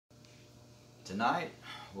Tonight,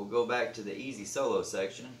 we'll go back to the easy solo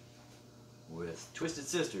section with Twisted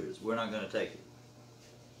Sisters. We're not going to take it.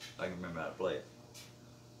 I can remember how to play it.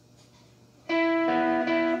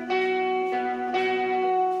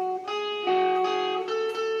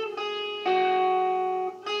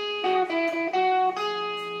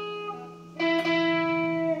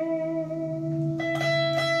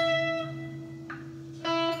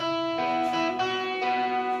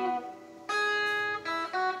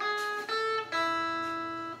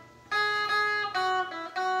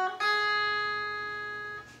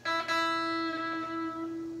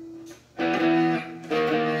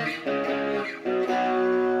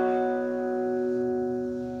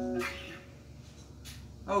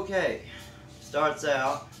 Okay, starts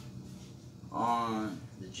out on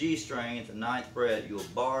the G string at the 9th fret. You'll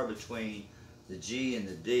bar between the G and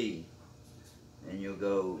the D, and you'll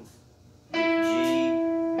go G, D,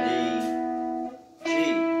 G.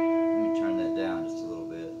 Let me turn that down just a little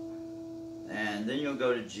bit. And then you'll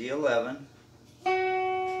go to G11,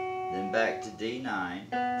 then back to D9,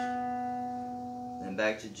 then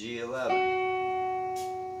back to G11.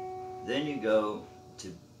 Then you go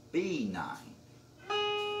to B9.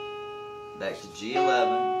 Back to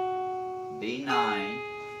G11, B9,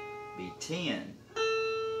 B10,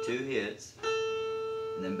 2 hits,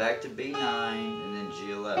 and then back to B9, and then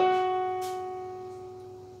G11.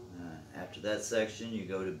 After that section, you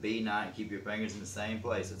go to B9, keep your fingers in the same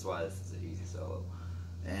place, that's why this is an easy solo.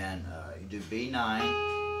 And you do B9,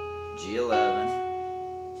 G11,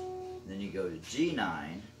 then you go to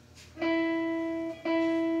G9,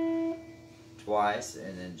 twice,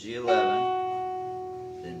 and then G11,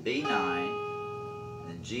 then B9,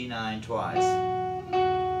 then G9 twice,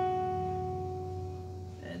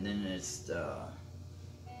 and then it's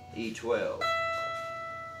E12.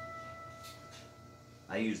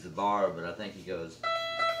 I use the bar, but I think he goes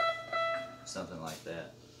something like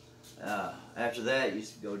that. After that, you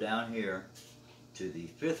go down here to the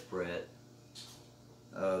 5th fret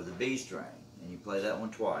of the B string, and you play that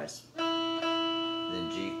one twice,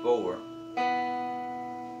 then G4,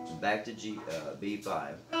 back to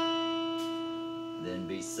B5, then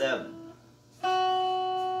B7,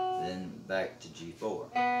 then back to G4.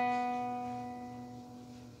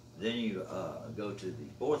 Then you go to the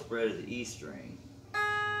 4th fret of the E string,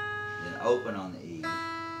 then open on the E,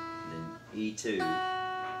 then E2,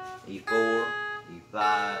 E4,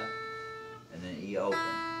 E5, and then E open.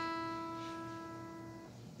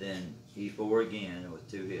 Then E4 again with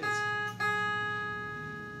 2 hits.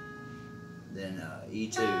 Then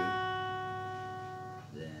E2,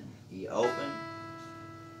 then E open,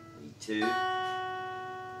 E2,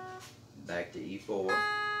 back to E4,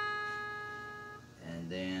 and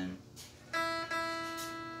then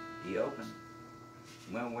E open.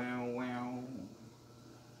 Wow, wow, wow.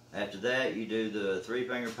 After that, you do the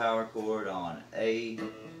 3-finger power chord on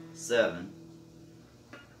A7,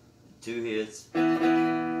 2 hits,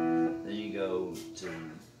 then you go to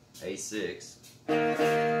A6, 2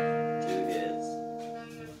 hits,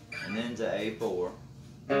 and then to A4,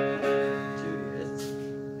 2 hits,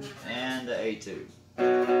 and to A2.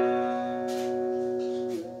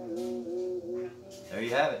 There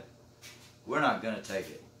you have it. We're not going to take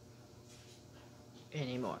it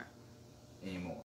Anymore.